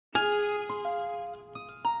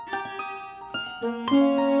Hello,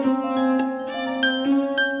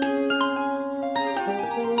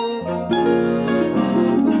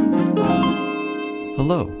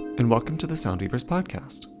 and welcome to the Soundweavers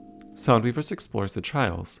podcast. Soundweavers explores the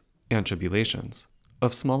trials and tribulations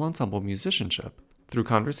of small ensemble musicianship through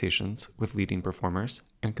conversations with leading performers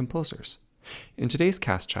and composers. In today's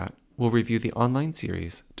cast chat, we'll review the online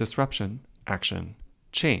series Disruption, Action,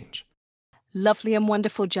 Change. Lovely and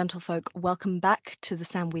wonderful gentlefolk, welcome back to the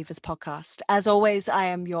Soundweavers podcast. As always, I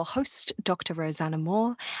am your host, Dr. Rosanna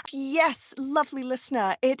Moore. Yes, lovely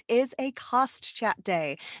listener, it is a cast chat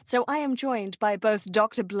day. So I am joined by both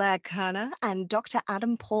Dr. Blair Kerner and Dr.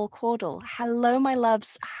 Adam Paul Caudle. Hello, my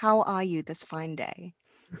loves. How are you this fine day?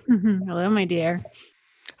 Hello, my dear.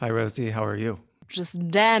 Hi, Rosie. How are you? Just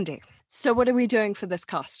dandy. So what are we doing for this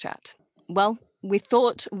cast chat? Well, we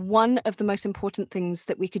thought one of the most important things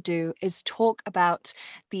that we could do is talk about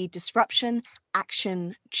the Disruption,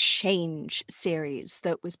 Action, Change series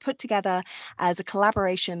that was put together as a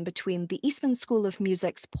collaboration between the Eastman School of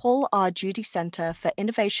Music's Paul R. Judy Center for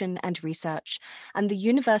Innovation and Research and the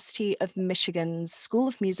University of Michigan's School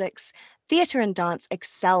of Music's Theater and Dance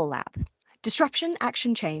Excel Lab. Disruption,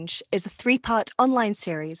 Action, Change is a 3-part online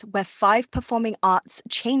series where 5 performing arts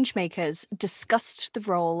changemakers discussed the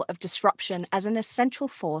role of disruption as an essential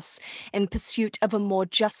force in pursuit of a more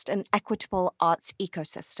just and equitable arts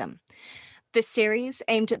ecosystem. This series,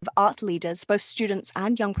 aimed at art leaders, both students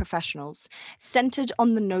and young professionals, centered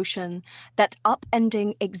on the notion that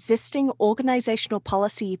upending existing organizational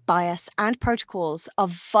policy, bias, and protocols are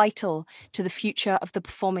vital to the future of the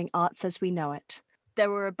performing arts as we know it. There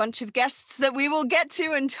were a bunch of guests that we will get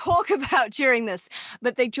to and talk about during this,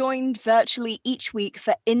 but they joined virtually each week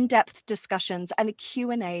for in-depth discussions and a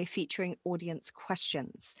Q&A featuring audience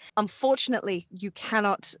questions. Unfortunately, you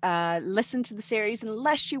cannot listen to the series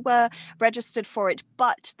unless you were registered for it,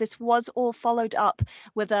 but this was all followed up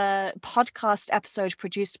with a podcast episode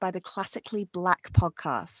produced by the Classically Black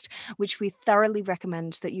podcast, which we thoroughly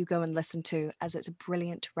recommend that you go and listen to, as it's a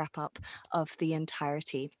brilliant wrap-up of the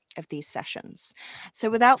entirety of these sessions. So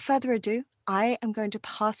without further ado, I am going to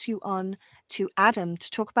pass you on to Adam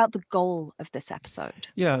to talk about the goal of this episode.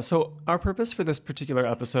 Yeah, so our purpose for this particular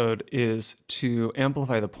episode is to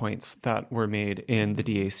amplify the points that were made in the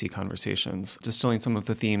DAC conversations, distilling some of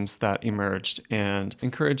the themes that emerged and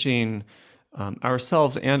encouraging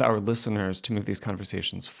ourselves and our listeners to move these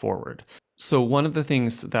conversations forward. So one of the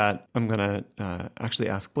things that I'm going to actually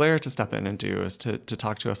ask Blair to step in and do is to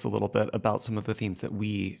talk to us a little bit about some of the themes that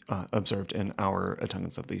we observed in our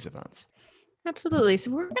attendance of these events. Absolutely.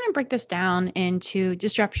 So we're going to break this down into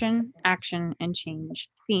disruption, action, and change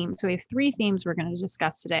themes. So we have 3 themes we're going to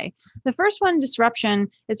discuss today. The first one, disruption,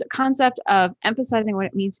 is a concept of emphasizing what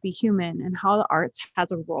it means to be human and how the arts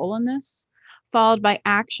has a role in this. Followed by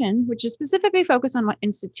action, which is specifically focused on what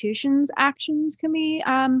institutions' actions can be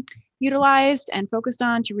utilized and focused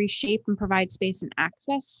on to reshape and provide space and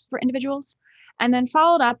access for individuals. And then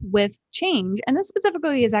followed up with change. And this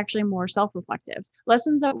specifically is actually more self-reflective.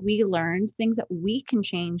 Lessons that we learned, things that we can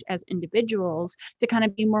change as individuals to kind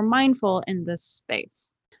of be more mindful in this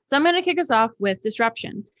space. So I'm going to kick us off with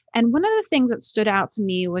disruption. And one of the things that stood out to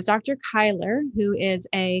me was Dr. Kyler, who is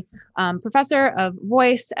a professor of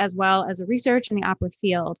voice as well as a research in the opera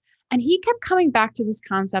field. And he kept coming back to this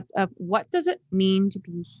concept of what does it mean to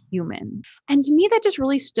be human? And to me, that just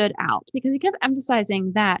really stood out because he kept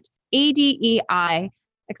emphasizing that ADEI,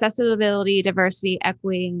 accessibility, diversity,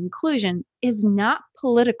 equity, and inclusion, is not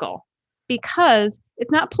political because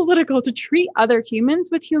it's not political to treat other humans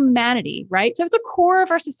with humanity, right? So it's a core of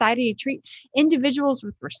our society to treat individuals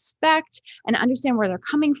with respect and understand where they're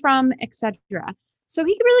coming from, etc. So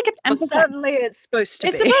he really kept emphasizing. Well, certainly it's supposed to be.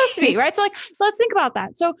 It's supposed to be, right? So let's think about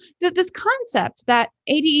that. So this concept that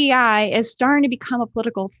ADEI is starting to become a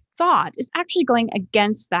political thought is actually going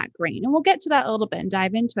against that grain. And we'll get to that a little bit and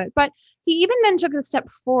dive into it. But he even then took a step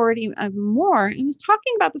forward even more and was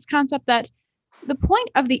talking about this concept that the point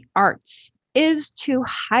of the arts is to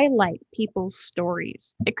highlight people's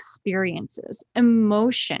stories, experiences,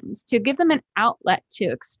 emotions, to give them an outlet to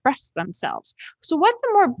express themselves. So what's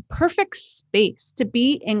a more perfect space to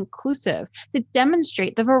be inclusive, to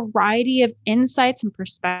demonstrate the variety of insights and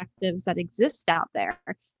perspectives that exist out there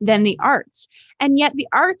than the arts? And yet the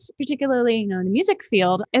arts, particularly, in the music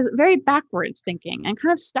field, is very backwards thinking and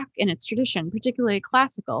kind of stuck in its tradition, particularly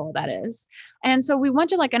classical, that is. And so we want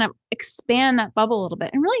to kind of expand that bubble a little bit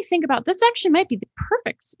and really think about this actually might be the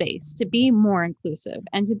perfect space to be more inclusive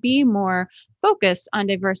and to be more focused on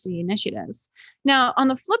diversity initiatives. Now, on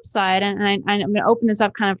the flip side, and I'm going to open this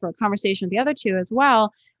up kind of for a conversation with the other two as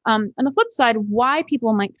well, On the flip side, why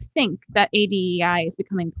people might think that ADEI is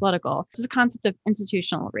becoming political is the concept of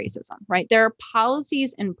institutional racism, right? There are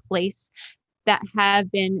policies in place that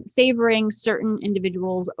have been favoring certain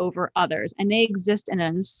individuals over others, and they exist in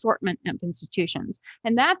an assortment of institutions.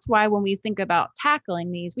 And that's why when we think about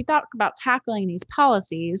tackling these, we talk about tackling these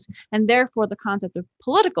policies, and therefore the concept of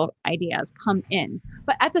political ideas come in.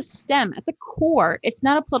 But at the stem, at the core, it's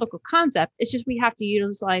not a political concept. It's just we have to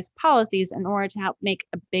utilize policies in order to help make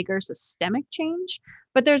a bigger systemic change.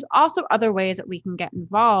 But there's also other ways that we can get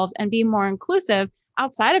involved and be more inclusive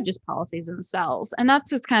outside of just policies themselves. And that's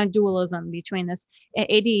this kind of dualism between this.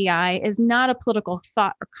 ADEI is not a political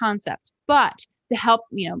thought or concept, but to help,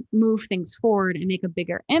 move things forward and make a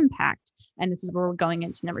bigger impact. And this is where we're going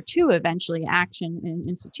into number 2, eventually action in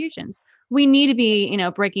institutions. We need to be,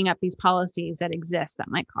 breaking up these policies that exist that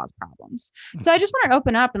might cause problems. So I just want to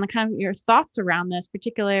open up and kind of your thoughts around this,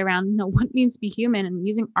 particularly around, what it means to be human and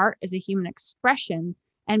using art as a human expression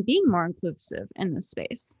and being more inclusive in this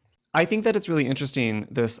space. I think that it's really interesting,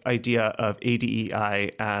 this idea of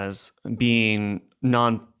ADEI as being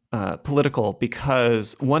non-political,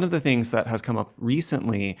 because one of the things that has come up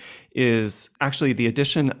recently is actually the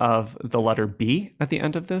addition of the letter B at the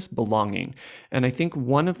end of this, belonging. And I think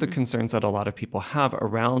one of the concerns that a lot of people have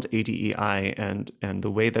around ADEI and the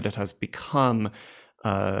way that it has become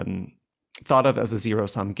thought of as a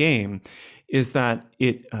zero-sum game is that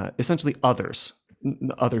it essentially others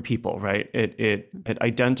other people, right? It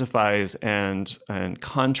identifies and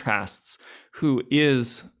contrasts who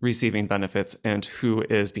is receiving benefits and who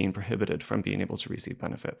is being prohibited from being able to receive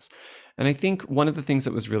benefits. And I think one of the things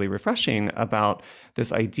that was really refreshing about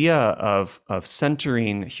this idea of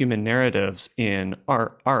centering human narratives in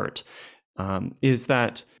art is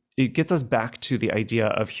that it gets us back to the idea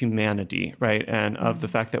of humanity, right? And of the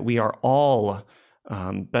fact that we are all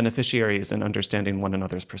beneficiaries in understanding one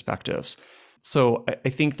another's perspectives. So I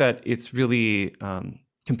think that it's really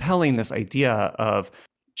compelling, this idea of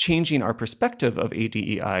changing our perspective of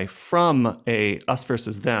ADEI from a us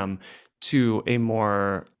versus them to a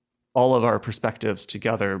more all of our perspectives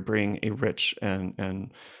together bring a rich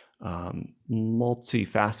and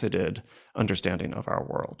multifaceted understanding of our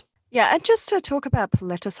world. Yeah, and just to talk about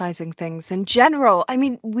politicizing things in general, I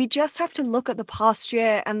mean, we just have to look at the past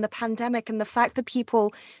year and the pandemic and the fact that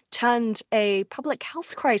people turned a public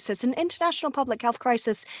health crisis, an international public health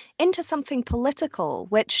crisis, into something political,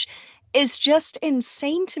 which is just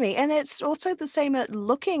insane to me. And it's also the same at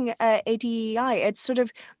looking at ADEI. It's sort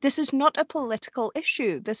of, this is not a political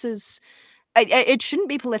issue. This is, it shouldn't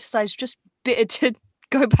be politicized, to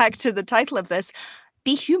go back to the title of this.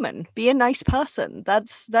 Be human, be a nice person.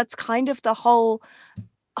 That's kind of the whole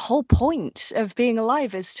point of being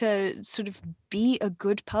alive, is to sort of be a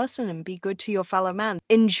good person and be good to your fellow man.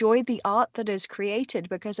 Enjoy the art that is created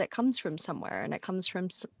because it comes from somewhere and it comes from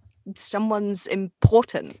someone's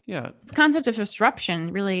important. Yeah. This concept of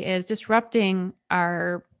disruption really is disrupting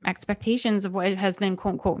our expectations of what has been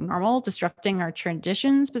quote unquote normal, disrupting our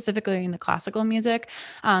traditions, specifically in the classical music,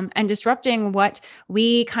 and disrupting what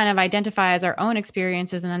we kind of identify as our own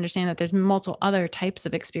experiences, and understand that there's multiple other types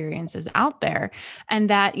of experiences out there,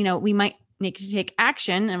 and that, we might need to take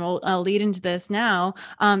action, and we'll lead into this now,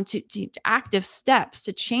 to active steps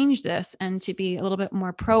to change this and to be a little bit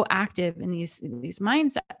more proactive in these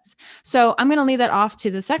mindsets. So I'm going to leave that off to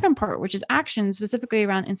the second part, which is action, specifically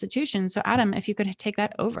around institutions. So Adam, if you could take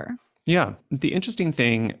that over. Yeah. The interesting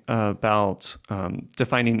thing about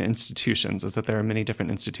defining institutions is that there are many different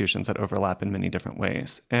institutions that overlap in many different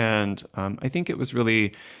ways. And I think it was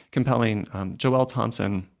really compelling. Joelle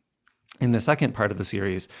Thompson, in the second part of the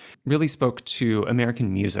series, really spoke to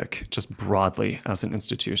American music just broadly as an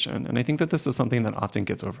institution. And I think that this is something that often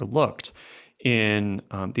gets overlooked in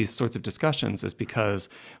these sorts of discussions, is because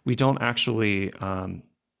we don't actually, I'm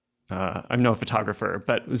no photographer,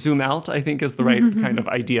 but zoom out, I think, is the right kind of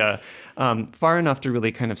idea, far enough to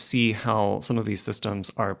really kind of see how some of these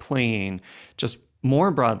systems are playing just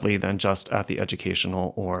more broadly than just at the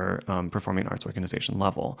educational or performing arts organization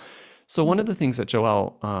level. So one of the things that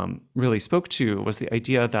Joelle really spoke to was the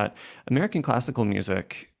idea that American classical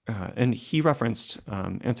music, and he referenced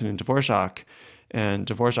Antonin Dvorak and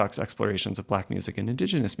Dvorak's explorations of Black music and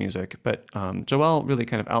Indigenous music, but Joelle really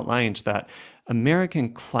kind of outlined that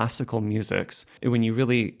American classical musics, when you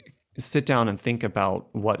really sit down and think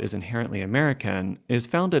about what is inherently American, is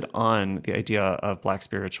founded on the idea of Black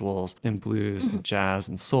spirituals and blues and jazz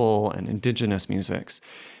and soul and Indigenous musics.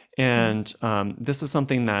 And this is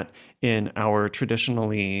something that in our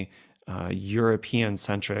traditionally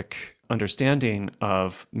European-centric understanding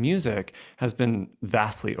of music has been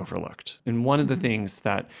vastly overlooked. And one of the things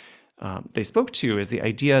that they spoke to is the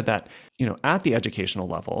idea that, at the educational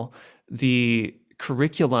level, the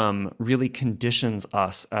curriculum really conditions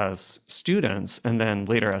us as students and then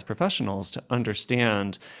later as professionals to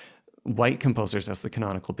understand white composers as the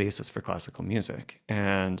canonical basis for classical music.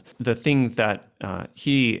 And the thing that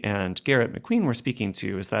he and Garrett McQueen were speaking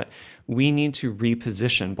to is that we need to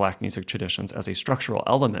reposition Black music traditions as a structural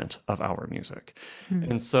element of our music.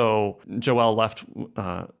 And so Joelle left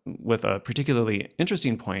with a particularly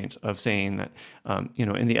interesting point of saying that,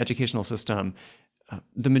 in the educational system,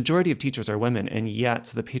 the majority of teachers are women, and yet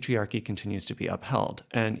the patriarchy continues to be upheld.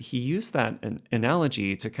 And he used that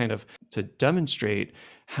analogy to demonstrate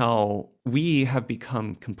how we have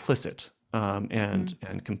become complicit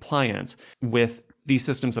and compliant with these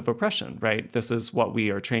systems of oppression, right? This is what we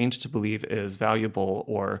are trained to believe is valuable,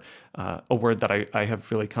 or a word that I have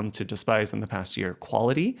really come to despise in the past year,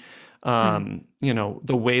 quality. The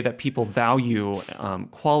way that people value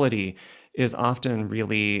quality is often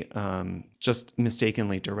really just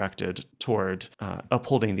mistakenly directed toward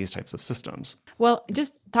upholding these types of systems. Well,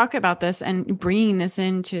 just talk about this and bringing this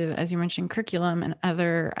into, as you mentioned, curriculum and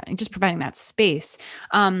other, just providing that space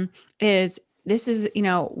this is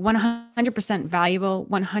 100% valuable,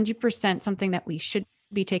 100% something that we should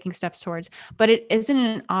be taking steps towards, but it isn't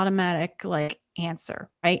an automatic answer,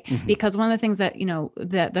 right? Because one of the things that,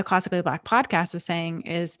 the Classically Black podcast was saying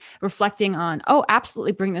is reflecting on,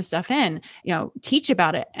 absolutely bring this stuff in, teach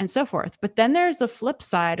about it and so forth. But then there's the flip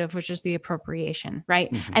side of which is the appropriation,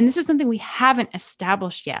 right? And this is something we haven't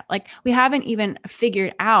established yet. We haven't even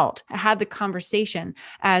figured out, had the conversation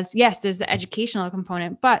as, yes, there's the educational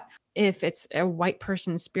component, but if it's a white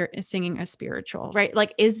person singing a spiritual, right?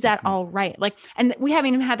 Is that all right? And we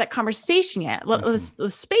haven't even had that conversation yet. The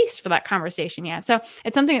space for that conversation yet. So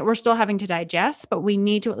it's something that we're still having to digest, but we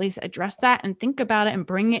need to at least address that and think about it and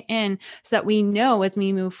bring it in so that we know as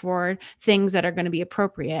we move forward, things that are going to be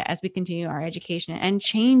appropriate as we continue our education and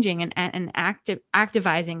changing and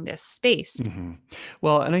activizing this space.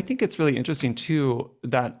 Well, and I think it's really interesting too,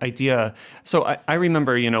 that idea. So I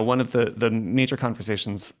remember, one of the major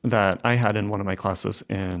conversations that I had in one of my classes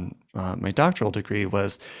in my doctoral degree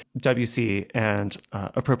was WC and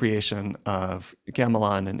appropriation of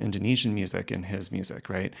gamelan and Indonesian music in his music,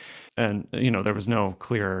 right? And, there was no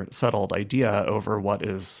clear, settled idea over what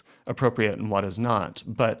is appropriate and what is not.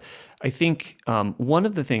 But I think one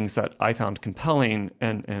of the things that I found compelling,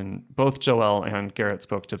 and both Joelle and Garrett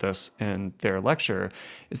spoke to this in their lecture,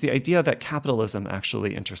 is the idea that capitalism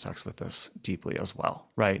actually intersects with this deeply as well,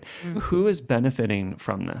 right? Who is benefiting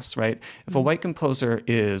from this, right? If a white composer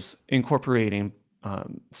is incorporating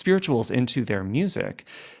spirituals into their music,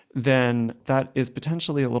 then that is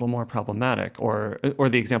potentially a little more problematic. Or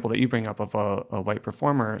the example that you bring up of a white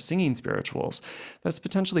performer singing spirituals, that's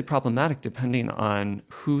potentially problematic depending on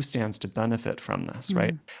who stands to benefit from this,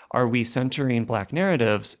 right? Are we centering Black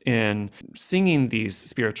narratives in singing these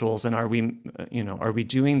spirituals, and are we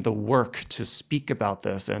doing the work to speak about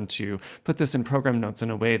this and to put this in program notes in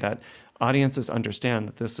a way that audiences understand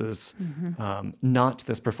that this is not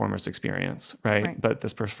this performer's experience, right? But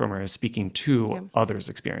this performer is speaking to others'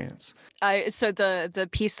 experience. So the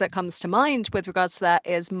piece that comes to mind with regards to that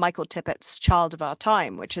is Michael Tippett's Child of Our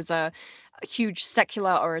Time, which is a huge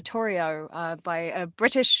secular oratorio by a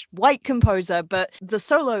British white composer, but the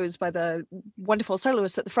solos by the wonderful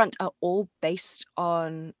soloists at the front are all based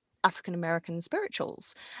on African-American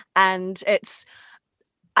spirituals. And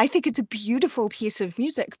I think it's a beautiful piece of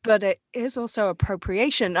music, but it is also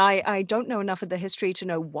appropriation. I don't know enough of the history to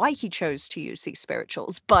know why he chose to use these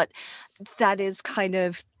spirituals, but that is kind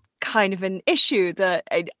of an issue. That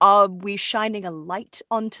are we shining a light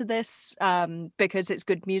onto this because it's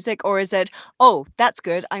good music, or is it, oh, that's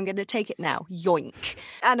good, I'm going to take it now, yoink?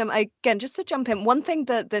 Adam, again, just to jump in, one thing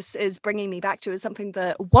that this is bringing me back to is something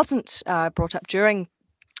that wasn't brought up during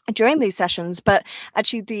these sessions, but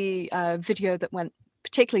actually the video that went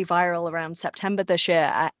particularly viral around September this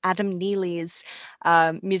year, Adam Neely's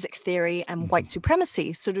Music Theory and White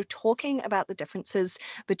Supremacy, sort of talking about the differences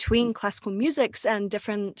between classical musics and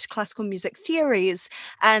different classical music theories,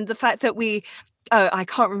 and the fact that I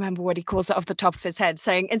can't remember what he calls it off the top of his head,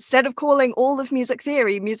 saying instead of calling all of music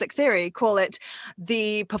theory, call it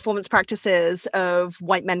the performance practices of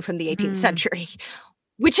white men from the 18th century.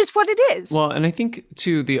 Which is what it is. Well, and I think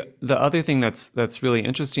too the other thing that's really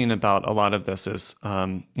interesting about a lot of this is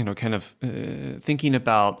thinking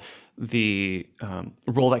about the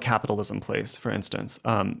role that capitalism plays, for instance.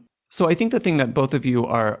 So I think the thing that both of you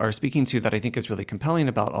are speaking to that I think is really compelling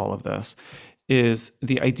about all of this is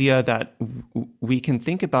the idea that we can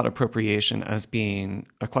think about appropriation as being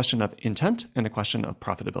a question of intent and a question of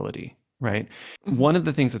profitability, right? Mhm. One of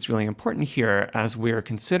the things that's really important here as we're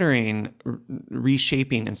considering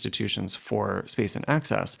reshaping institutions for space and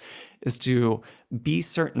access is to be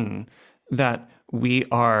certain that we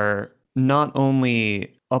are not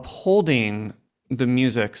only upholding the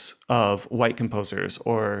musics of white composers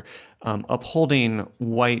or upholding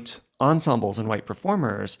white ensembles and white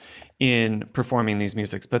performers in performing these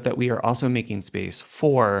musics, but that we are also making space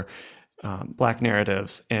for Black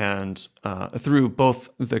narratives and through both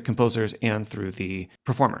the composers and through the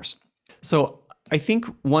performers. So I think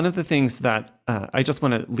one of the things that I just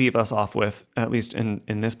want to leave us off with, at least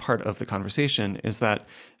in this part of the conversation, is that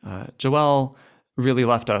Joelle really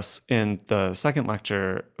left us in the second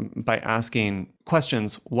lecture by asking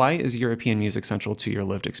questions. Why is European music central to your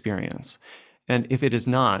lived experience? And if it is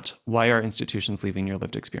not, why are institutions leaving your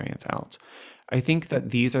lived experience out? I think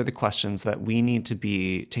that these are the questions that we need to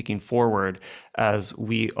be taking forward as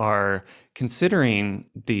we are considering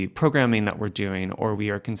the programming that we're doing, or we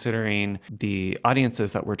are considering the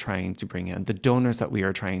audiences that we're trying to bring in, the donors that we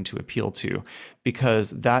are trying to appeal to,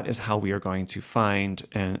 because that is how we are going to find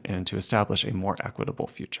and to establish a more equitable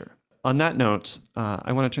future. On that note,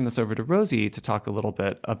 I want to turn this over to Rosie to talk a little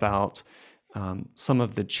bit about some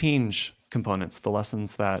of the change components, the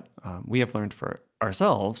lessons that we have learned for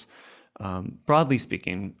ourselves, broadly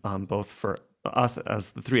speaking, both for us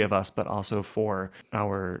as the three of us, but also for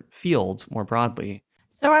our field more broadly.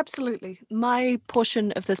 So, absolutely. My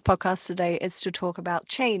portion of this podcast today is to talk about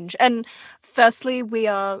change. And firstly, we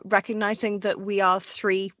are recognizing that we are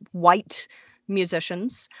three white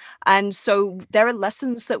musicians. And so there are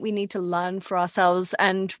lessons that we need to learn for ourselves.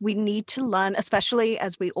 And we need to learn, especially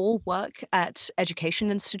as we all work at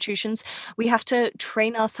education institutions, we have to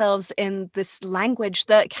train ourselves in this language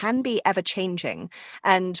that can be ever changing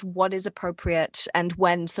and what is appropriate and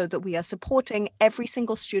when, so that we are supporting every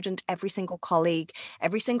single student, every single colleague,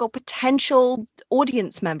 every single potential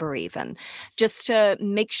audience member, even just to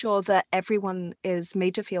make sure that everyone is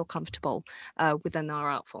made to feel comfortable within our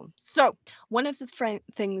art form. So, one of the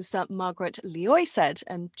things that Margaret Leoy said,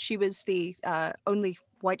 and she was the only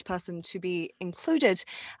white person to be included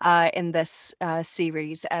in this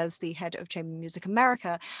series as the head of Chamber Music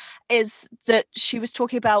America, is that she was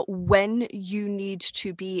talking about when you need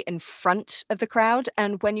to be in front of the crowd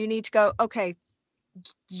and when you need to go, okay,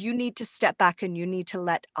 you need to step back and you need to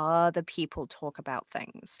let other people talk about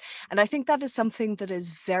things. And I think that is something that is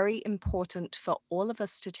very important for all of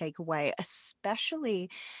us to take away, especially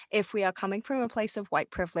if we are coming from a place of white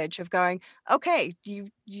privilege of going, okay,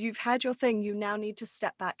 you've had your thing, you now need to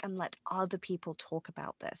step back and let other people talk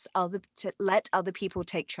about this, let other people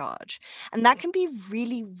take charge. And that can be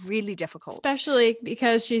really, really difficult. Especially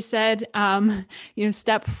because she said,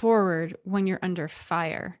 step forward when you're under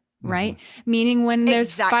fire. Right? Meaning when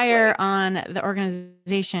there's fire on the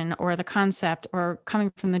organization or the concept or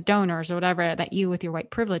coming from the donors or whatever, that you with your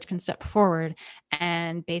white privilege can step forward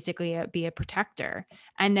and basically be a protector.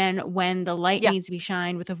 And then when the light needs to be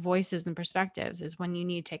shined with the voices and perspectives is when you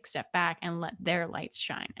need to take a step back and let their lights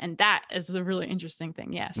shine. And that is the really interesting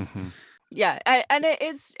thing. Yes. Yeah, and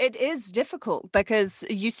it is difficult because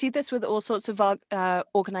you see this with all sorts of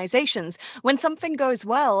organizations. When something goes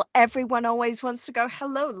well, everyone always wants to go,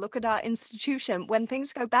 hello, look at our institution. When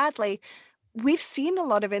things go badly, we've seen a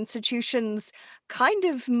lot of institutions kind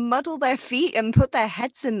of muddle their feet and put their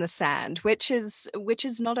heads in the sand, which is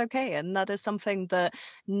not okay. And that is something that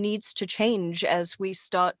needs to change as we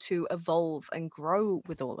start to evolve and grow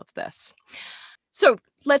with all of this. So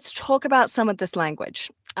let's talk about some of this language.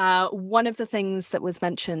 One of the things that was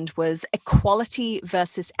mentioned was equality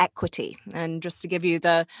versus equity. And just to give you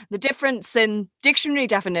the difference in dictionary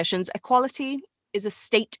definitions, equality is a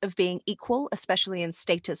state of being equal, especially in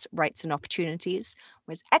status, rights, and opportunities,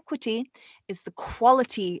 whereas equity is the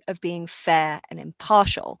quality of being fair and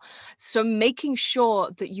impartial. So making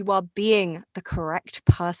sure that you are being the correct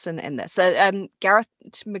person in this. Gareth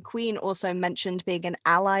McQueen also mentioned being an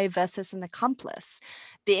ally versus an accomplice.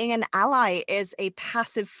 Being an ally is a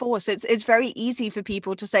passive force. It's very easy for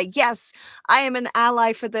people to say, yes, I am an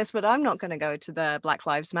ally for this, but I'm not going to go to the Black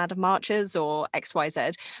Lives Matter marches or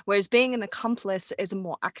XYZ. Whereas being an accomplice is a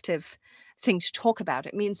more active thing to talk about.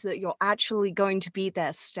 It means that you're actually going to be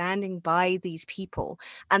there standing by these people.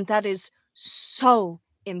 And that is so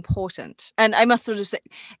important. And I must sort of say,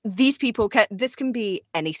 these people this can be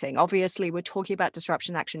anything. Obviously, we're talking about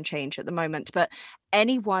disruption, action, change at the moment, but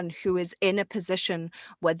anyone who is in a position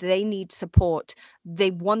where they need support, they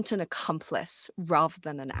want an accomplice rather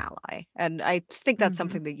than an ally. And I think that's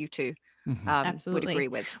something that you two would Absolutely agree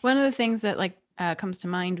with. One of the things that like comes to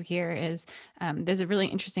mind here is there's a really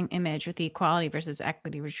interesting image with the equality versus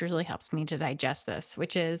equity, which really helps me to digest this,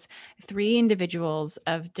 which is three individuals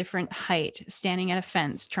of different height standing at a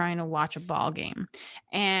fence trying to watch a ball game.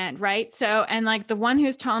 And right. So, and like the one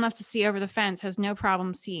who's tall enough to see over the fence has no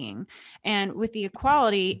problem seeing. And with the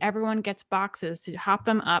equality, everyone gets boxes to hop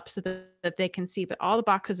them up so that they can see, but all the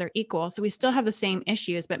boxes are equal. So we still have the same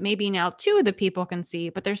issues, but maybe now two of the people can see,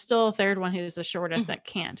 but there's still a third one who's the shortest that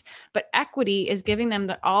can't. But equity is giving them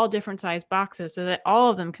the all different size boxes so that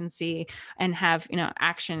all of them can see and have,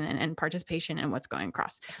 action and participation in what's going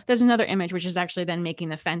across. There's another image, which is actually then making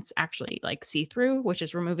the fence actually like see through, which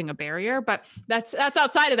is removing a barrier, but that's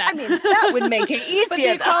outside of that. I mean, that would make it easier. But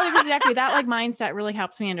the equality versus equity, that like mindset really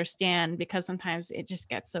helps me understand, because sometimes it just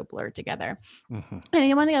gets so blurred together. Mm-hmm.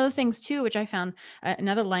 And one of the other things too, which I found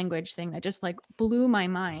another language thing that just like blew my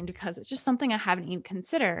mind, because it's just something I haven't even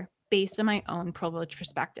considered based on my own privileged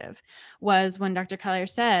perspective, was when Dr. Collier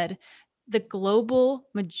said the global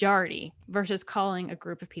majority versus calling a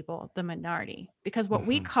group of people the minority. Because what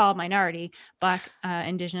we call minority, Black,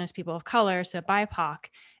 Indigenous, people of color, so BIPOC,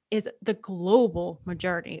 is the global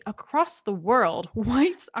majority. Across the world,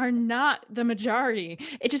 whites are not the majority.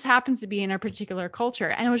 It just happens to be in a particular culture.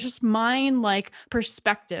 And it was just mine, like,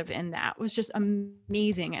 perspective in that was just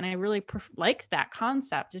amazing. And I really liked that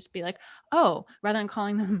concept. Just be like, oh, rather than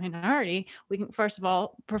calling them a minority, we can, first of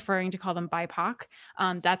all, preferring to call them BIPOC.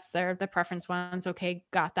 That's the preference ones. Okay,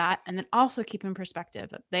 got that. And then also keep in perspective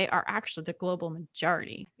that they are actually the global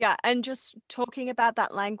majority. Yeah, and just talking about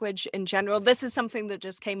that language in general, this is something that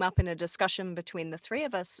just came up in a discussion between the three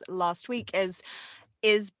of us last week, is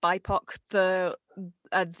BIPOC the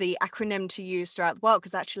acronym to use throughout the world?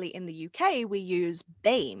 Because actually in the UK we use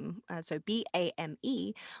BAME, so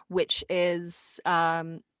BAME, which is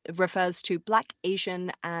refers to Black,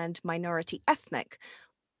 Asian, and minority ethnic,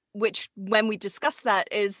 which when we discuss that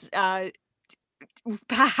is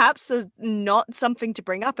perhaps not something to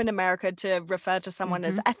bring up in America to refer to someone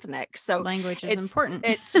as ethnic. So language is important.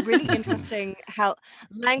 It's really interesting how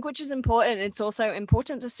language is important. It's also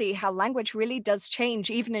important to see how language really does change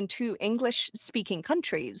even in two English speaking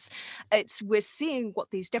countries. We're seeing what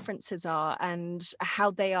these differences are and how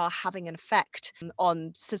they are having an effect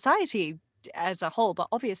on society as a whole, but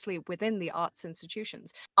obviously within the arts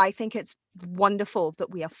institutions. I think it's wonderful that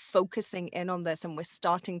we are focusing in on this and we're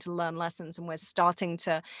starting to learn lessons and we're starting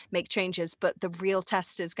to make changes. But the real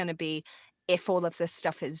test is going to be if all of this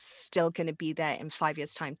stuff is still going to be there in 5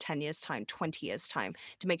 years' time, 10 years' time, 20 years' time,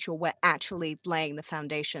 to make sure we're actually laying the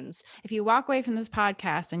foundations. If you walk away from this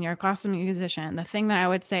podcast and you're a classical musician, the thing that I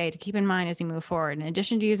would say to keep in mind as you move forward, in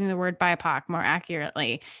addition to using the word BIPOC more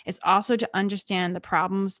accurately, is also to understand the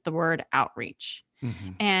problems, the word outreach.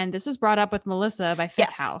 And this was brought up with Melissa by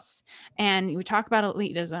Fifth House. And we talk about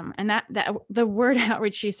elitism, and that the word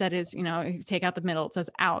outreach, she said, is, if you take out the middle, it says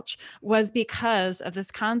ouch, was because of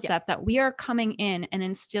this concept that we are coming in and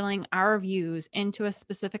instilling our views into a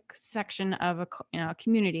specific section of a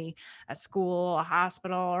community, a school, a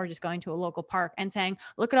hospital, or just going to a local park and saying,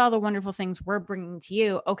 look at all the wonderful things we're bringing to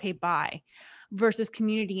you. Okay, bye. Versus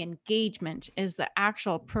community engagement is the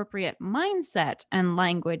actual appropriate mindset and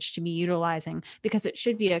language to be utilizing, because it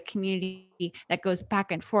should be a community that goes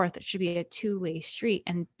back and forth. It should be a two-way street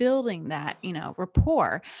and building that,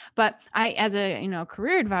 rapport. But I, as a,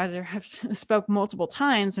 career advisor, have spoke multiple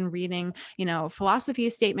times when reading, philosophy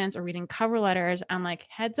statements or reading cover letters. I'm like,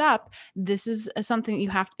 heads up, this is something that you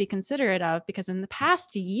have to be considerate of, because in the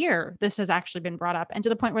past year, this has actually been brought up. And to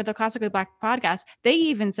the point where the Classically Black podcast, they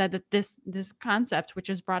even said that this concept, which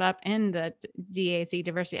was brought up in the DAC,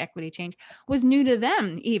 diversity, equity, change, was new to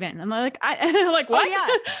them even. And like, like, what?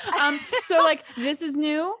 Oh, yeah. So like, this is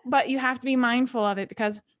new, but you have to be mindful of it,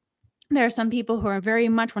 because there are some people who are very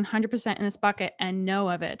much 100% in this bucket and know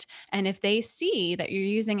of it. And if they see that you're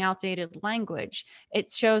using outdated language,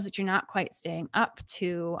 it shows that you're not quite staying up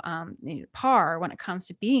to par when it comes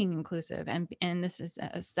to being inclusive. And this is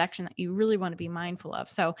a section that you really want to be mindful of.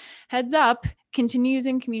 So heads up, continue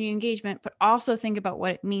using community engagement, but also think about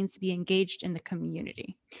what it means to be engaged in the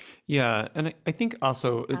community. Yeah. And I think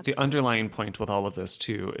also the underlying point with all of this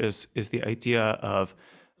too is the idea of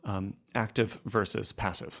active versus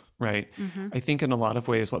passive, right? I think in a lot of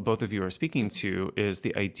ways, what both of you are speaking to is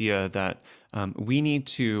the idea that we need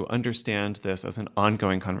to understand this as an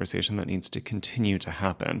ongoing conversation that needs to continue to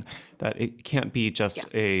happen, that it can't be just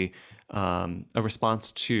a a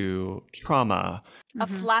response to trauma, A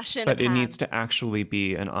flash in a but it pan. needs to actually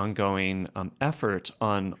be an ongoing effort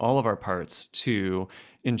on all of our parts to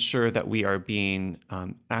ensure that we are being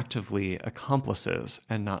actively accomplices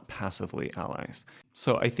and not passively allies.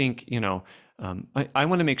 So I think, I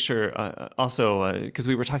want to make sure also, because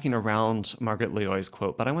we were talking around Margaret Loyoy's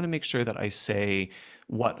quote, but I want to make sure that I say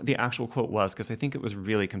what the actual quote was, because I think it was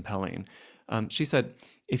really compelling. She said,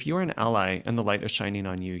 "If you're an ally and the light is shining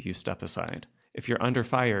on you, you step aside. If you're under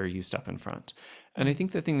fire, you step in front." And I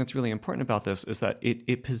think the thing that's really important about this is that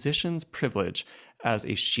it positions privilege as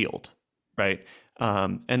a shield, right?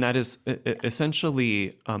 And that is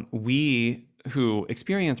essentially we who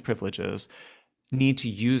experience privileges need to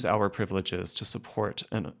use our privileges to support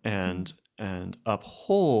and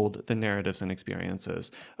uphold the narratives and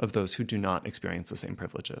experiences of those who do not experience the same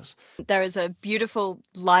privileges. There is a beautiful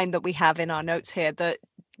line that we have in our notes here that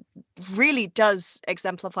really does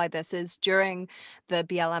exemplify this. Is during the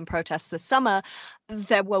BLM protests this summer,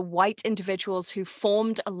 there were white individuals who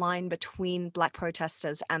formed a line between Black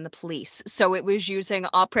protesters and the police. So it was using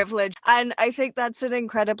our privilege. And I think that's an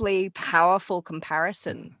incredibly powerful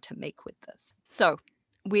comparison to make with this. So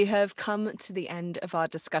we have come to the end of our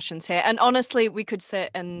discussions here. And honestly, we could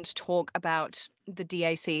sit and talk about the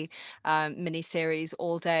DAC miniseries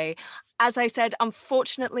all day. As I said,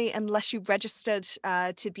 unfortunately, unless you registered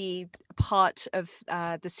to be a part of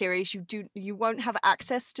the series, you won't have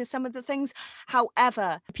access to some of the things.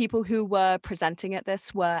 However, the people who were presenting at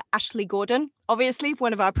this were Ashley Gordon, obviously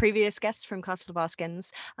one of our previous guests from Castle of Our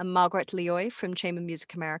and Margaret Loyoy from Chamber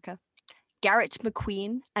Music America, Garrett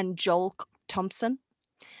McQueen and Joel Thompson,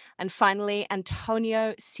 and finally,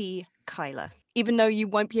 Antonio C. Kyler. Even though you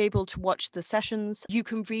won't be able to watch the sessions, you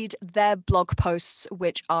can read their blog posts,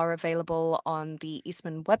 which are available on the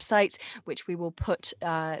Eastman website, which we will put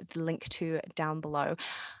the link to down below.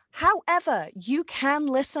 However, you can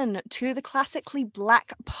listen to the Classically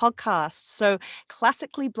Black podcast. So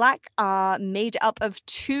Classically Black are made up of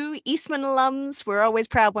two Eastman alums. We're always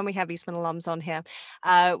proud when we have Eastman alums on here,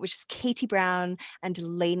 which is Katie Brown and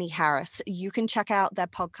Lainey Harris. You can check out their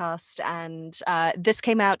podcast, and this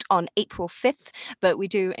came out on April 5th, but we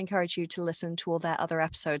do encourage you to listen to all their other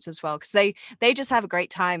episodes as well, because they just have a great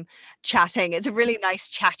time chatting. It's a really nice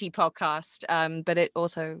chatty podcast, but it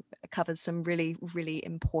also covers some really, really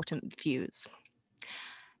important views.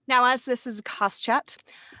 Now, as this is a cast chat,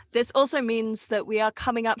 this also means that we are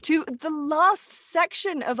coming up to the last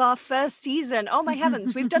section of our first season. Oh my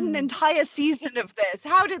heavens, we've done an entire season of this.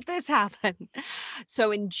 How did this happen? So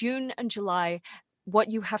in June and July, what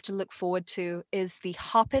you have to look forward to is the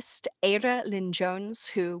harpist Ada Lynn Jones,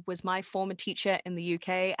 who was my former teacher in the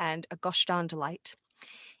UK and a gosh darn delight.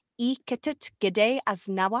 Ketut Gede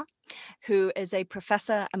Aznawa, who is a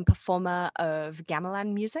professor and performer of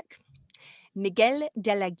gamelan music. Miguel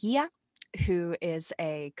de la Guia, who is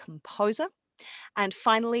a composer. And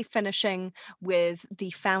finally, finishing with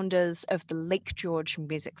the founders of the Lake George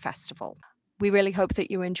Music Festival. We really hope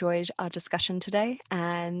that you enjoyed our discussion today,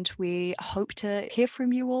 and we hope to hear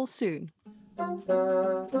from you all soon.